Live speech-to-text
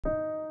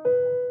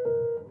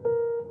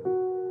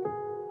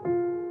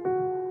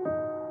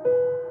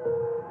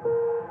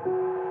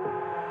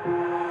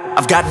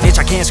I've got an itch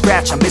I can't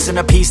scratch, I'm missing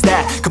a piece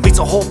that completes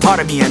a whole part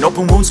of me, an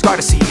open wound scar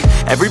to see.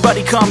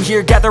 Everybody come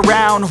here, gather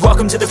round,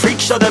 welcome to the freak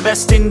show, the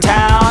best in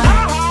town.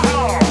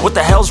 What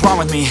the hell's wrong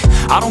with me?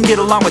 I don't get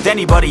along with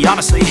anybody,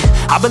 honestly.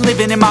 I've been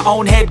living in my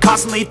own head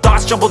constantly,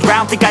 thoughts jumbled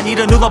round, think I need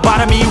a new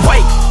lobotomy.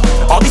 Wait,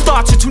 all these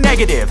thoughts are too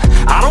negative,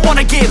 I don't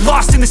wanna get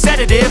lost in the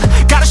sedative.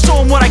 Gotta show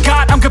them what I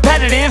got, I'm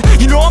competitive.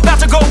 You know I'm about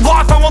to go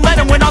off, I won't let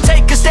them win, I'll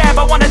take a stab.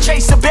 I wanna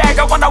chase a bag,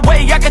 I want a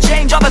way I can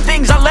change all the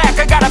things I lack.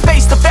 I gotta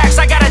face the facts,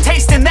 I got a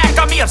taste in that.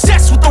 Got me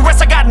obsessed with the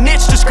rest, I got an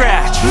itch to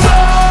scratch.